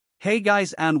Hey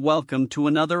guys, and welcome to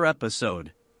another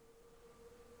episode.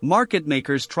 Market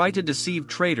makers try to deceive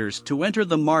traders to enter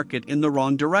the market in the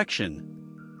wrong direction,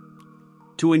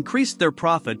 to increase their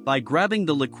profit by grabbing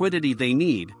the liquidity they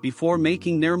need before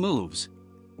making their moves.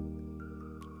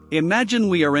 Imagine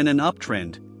we are in an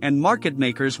uptrend, and market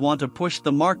makers want to push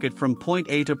the market from point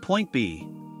A to point B.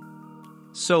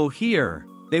 So here,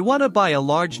 they want to buy a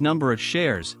large number of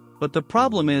shares, but the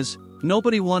problem is,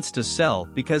 nobody wants to sell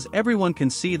because everyone can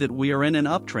see that we are in an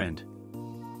uptrend.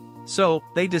 So,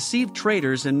 they deceive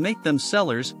traders and make them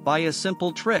sellers by a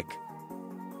simple trick.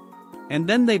 And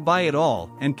then they buy it all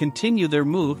and continue their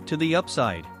move to the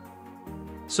upside.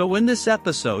 So in this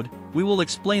episode, we will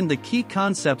explain the key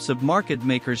concepts of market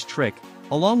makers' trick,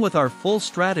 along with our full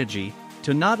strategy,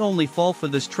 to not only fall for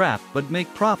this trap but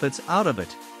make profits out of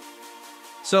it.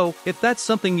 So, if that's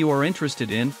something you are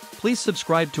interested in, please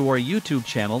subscribe to our YouTube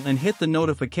channel and hit the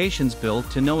notifications bell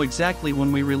to know exactly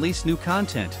when we release new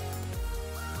content.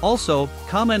 Also,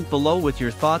 comment below with your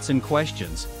thoughts and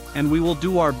questions, and we will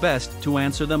do our best to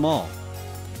answer them all.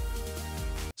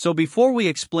 So before we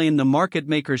explain the market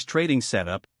maker's trading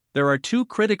setup, there are two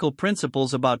critical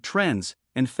principles about trends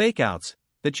and fakeouts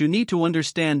that you need to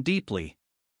understand deeply.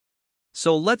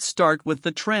 So let's start with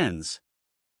the trends.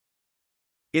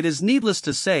 It is needless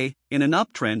to say, in an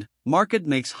uptrend, market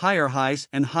makes higher highs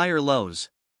and higher lows.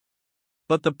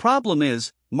 But the problem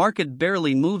is, market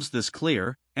barely moves this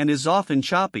clear, and is often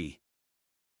choppy.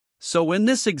 So in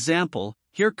this example,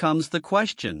 here comes the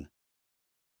question.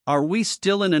 Are we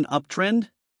still in an uptrend?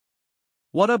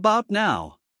 What about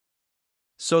now?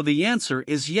 So the answer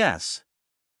is yes.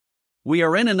 We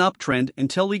are in an uptrend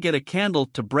until we get a candle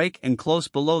to break and close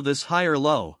below this higher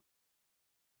low.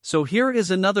 So here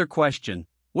is another question.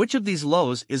 Which of these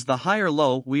lows is the higher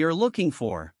low we are looking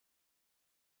for?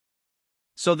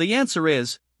 So the answer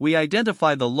is, we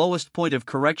identify the lowest point of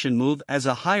correction move as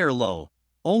a higher low,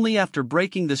 only after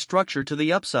breaking the structure to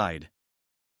the upside.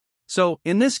 So,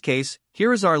 in this case,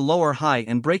 here is our lower high,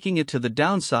 and breaking it to the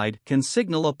downside can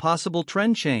signal a possible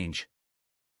trend change.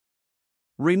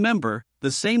 Remember,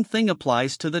 the same thing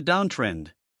applies to the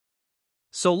downtrend.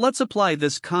 So let's apply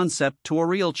this concept to a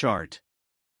real chart.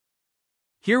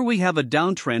 Here we have a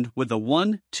downtrend with a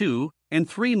 1, 2, and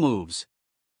 3 moves.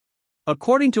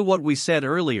 According to what we said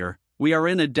earlier, we are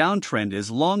in a downtrend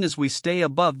as long as we stay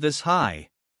above this high.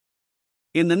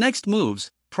 In the next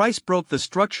moves, price broke the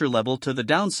structure level to the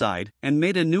downside and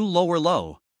made a new lower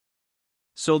low.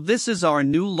 So this is our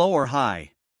new lower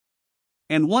high.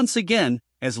 And once again,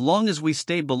 as long as we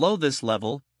stay below this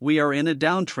level, we are in a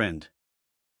downtrend.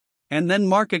 And then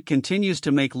market continues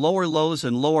to make lower lows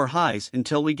and lower highs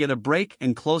until we get a break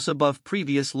and close above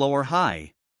previous lower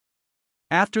high.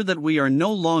 After that, we are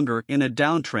no longer in a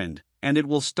downtrend, and it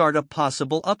will start a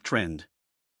possible uptrend.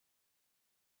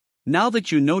 Now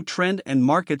that you know trend and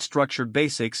market structure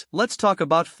basics, let's talk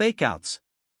about fakeouts.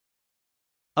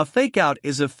 A fakeout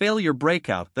is a failure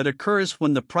breakout that occurs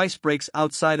when the price breaks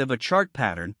outside of a chart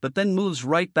pattern but then moves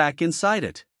right back inside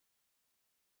it.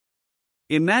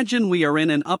 Imagine we are in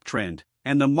an uptrend,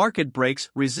 and the market breaks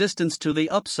resistance to the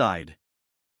upside.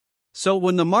 So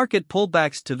when the market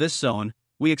pullbacks to this zone,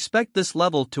 we expect this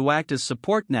level to act as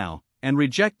support now, and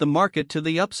reject the market to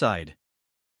the upside.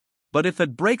 But if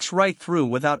it breaks right through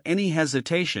without any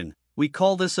hesitation, we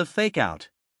call this a fakeout.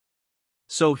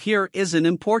 So here is an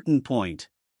important point.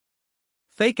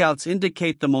 Fakeouts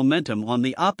indicate the momentum on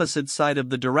the opposite side of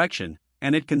the direction,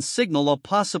 and it can signal a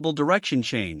possible direction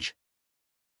change.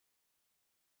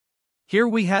 Here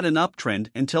we had an uptrend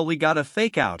until we got a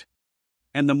fakeout,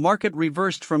 and the market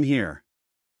reversed from here.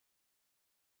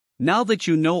 Now that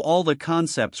you know all the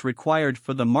concepts required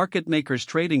for the market maker's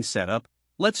trading setup,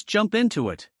 let's jump into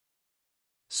it.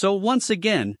 So once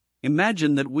again,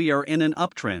 imagine that we are in an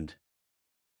uptrend.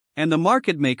 And the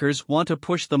market makers want to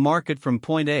push the market from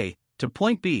point A to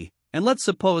point B, and let's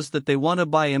suppose that they want to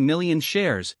buy 1 million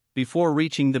shares before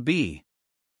reaching the B.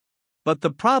 But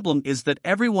the problem is that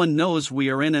everyone knows we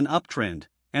are in an uptrend,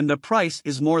 and the price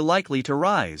is more likely to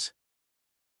rise.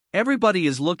 Everybody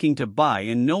is looking to buy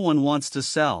and no one wants to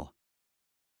sell.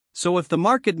 So if the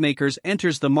market makers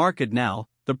enters the market now,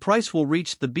 the price will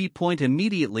reach the B point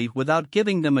immediately without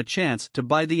giving them a chance to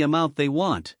buy the amount they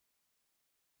want.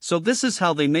 So this is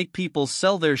how they make people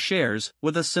sell their shares,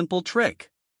 with a simple trick.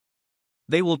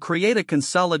 They will create a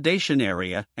consolidation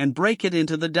area and break it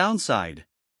into the downside.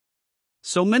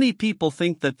 So many people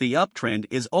think that the uptrend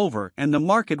is over and the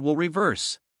market will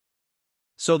reverse.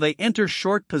 So they enter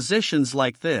short positions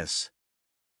like this.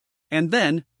 And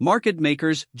then, market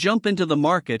makers jump into the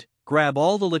market, grab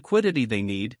all the liquidity they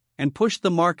need, and push the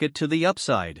market to the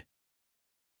upside.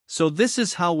 So this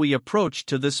is how we approach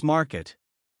to this market.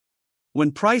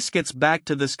 When price gets back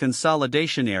to this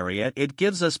consolidation area, it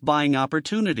gives us buying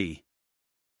opportunity.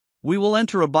 We will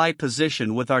enter a buy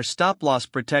position with our stop loss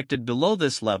protected below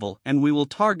this level, and we will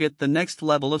target the next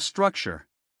level of structure.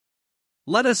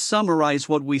 Let us summarize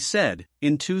what we said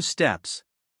in 2 steps.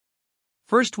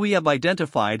 First, we have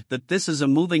identified that this is a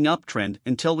moving uptrend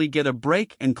until we get a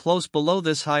break and close below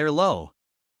this higher low.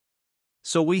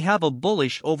 So we have a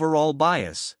bullish overall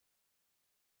bias.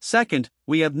 Second,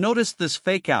 we have noticed this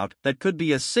fake out that could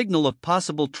be a signal of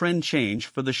possible trend change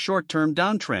for the short-term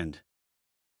downtrend.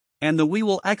 And that we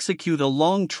will execute a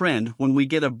long trend when we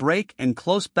get a break and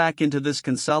close back into this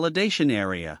consolidation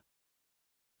area.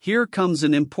 Here comes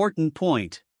an important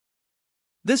point.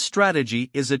 This strategy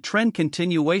is a trend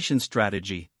continuation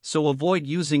strategy, so avoid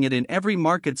using it in every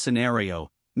market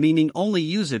scenario, meaning only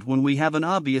use it when we have an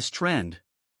obvious trend.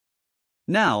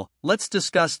 Now, let's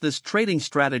discuss this trading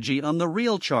strategy on the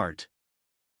real chart.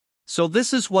 So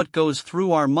this is what goes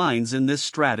through our minds in this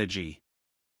strategy.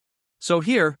 So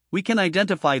here, we can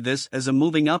identify this as a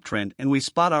moving uptrend and we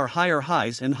spot our higher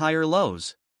highs and higher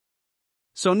lows.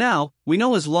 So now, we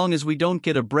know as long as we don't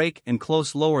get a break and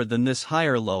close lower than this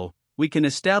higher low, we can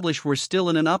establish we're still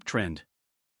in an uptrend.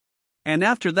 And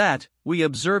after that, we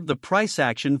observe the price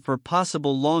action for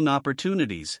possible long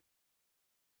opportunities.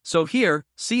 So here,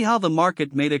 see how the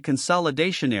market made a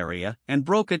consolidation area and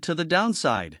broke it to the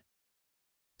downside.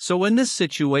 So in this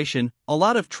situation, a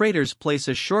lot of traders place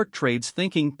a short trades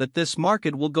thinking that this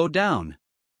market will go down.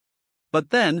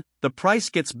 But then, the price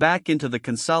gets back into the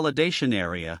consolidation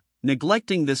area,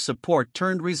 neglecting this support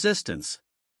turned resistance.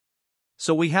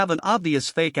 So we have an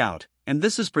obvious fake out, and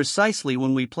this is precisely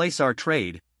when we place our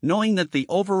trade, knowing that the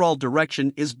overall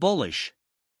direction is bullish.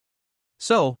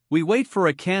 So, we wait for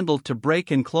a candle to break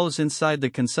and close inside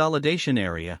the consolidation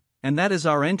area, and that is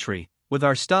our entry, with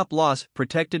our stop loss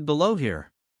protected below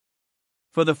here.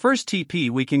 For the first TP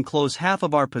we can close half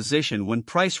of our position when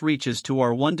price reaches to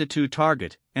our 1 to 2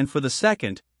 target, and for the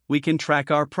second, we can track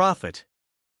our profit.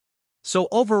 So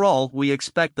overall we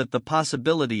expect that the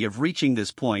possibility of reaching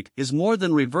this point is more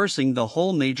than reversing the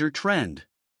whole major trend.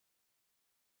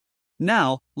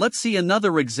 Now, let's see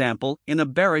another example in a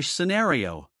bearish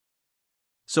scenario.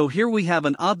 So here we have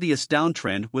an obvious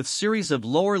downtrend with series of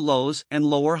lower lows and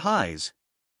lower highs.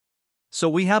 So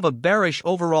we have a bearish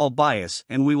overall bias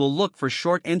and we will look for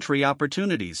short entry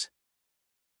opportunities.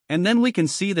 And then we can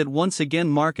see that once again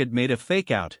market made a fake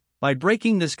out by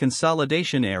breaking this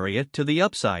consolidation area to the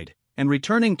upside and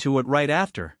returning to it right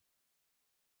after,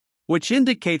 which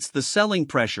indicates the selling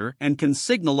pressure and can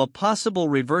signal a possible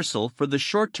reversal for the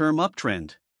short-term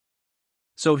uptrend.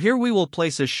 So here we will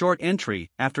place a short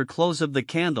entry after close of the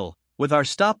candle, with our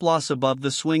stop loss above the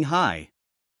swing high.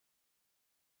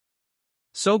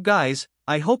 So guys,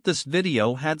 I hope this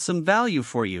video had some value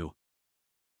for you.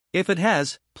 If it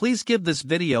has, please give this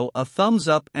video a thumbs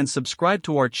up and subscribe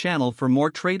to our channel for more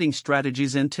trading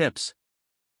strategies and tips.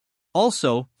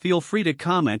 Also, feel free to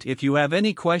comment if you have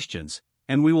any questions,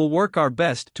 and we will work our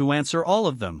best to answer all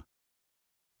of them.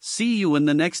 See you in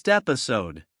the next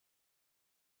episode.